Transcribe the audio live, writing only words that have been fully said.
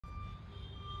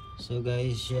So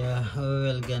guys,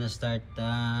 we're gonna start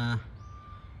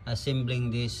assembling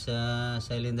this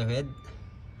cylinder head.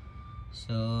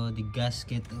 So the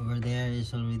gasket over there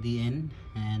is already in,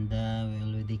 and we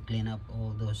already clean up all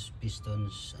those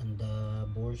pistons and the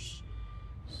bores.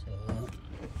 So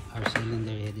our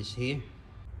cylinder head is here.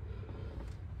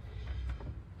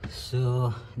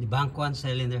 So the bank one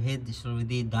cylinder head is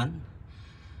already done.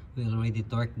 We already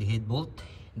torqued the head bolt.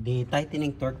 The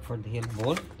tightening torque for the head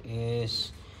bolt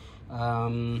is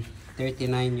 39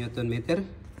 Newton meter.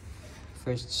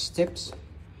 First steps,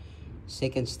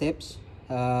 second steps,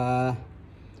 120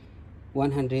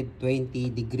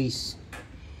 degrees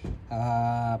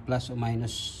plus or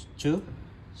minus 2.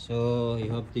 So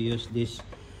you have to use this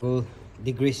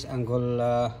degrees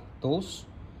angle tools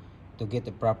to get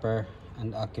the proper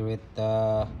and accurate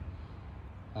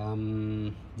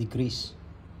degrees.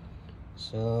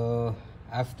 So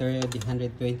after the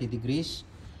 120 degrees,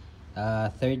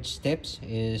 third steps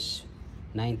is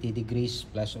 90 degrees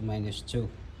plus or minus 2.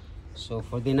 So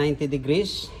for the 90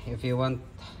 degrees, if you want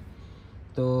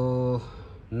to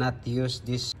not use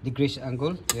this degrees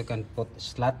angle, you can put a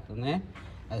slot on there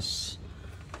as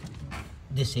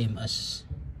the same as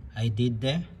I did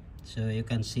there. So you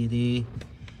can see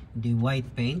the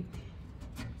white paint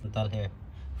here,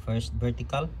 first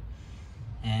vertical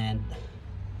and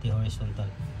the horizontal.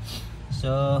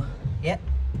 So yeah,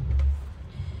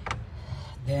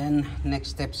 then next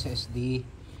steps is the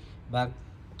back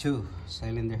 2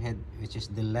 cylinder head, which is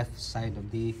the left side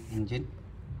of the engine.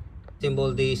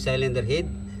 Assemble the cylinder head.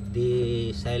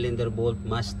 The cylinder bolt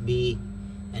must be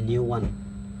a new one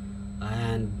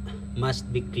and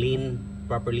must be cleaned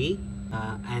properly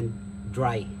and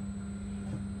dry,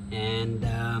 and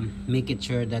make it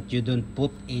sure that you don't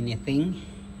put anything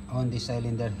on the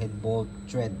cylinder head bolt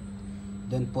thread.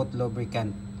 Don't put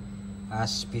lubricant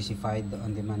as specified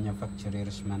on the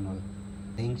manufacturer's manual.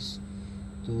 Things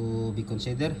to be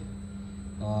considered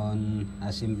on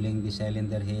assembling the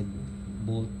cylinder head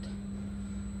bolt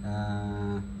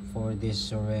for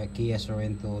this Kia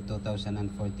Sorento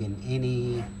 2014.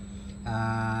 Any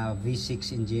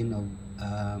V6 engine of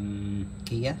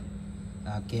Kia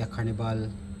Carnival,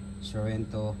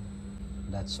 Sorento,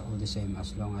 that's all the same.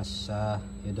 As long as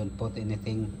you don't put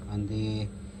anything on the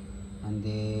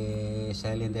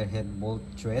cylinder head bolt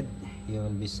thread, you will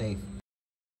be safe.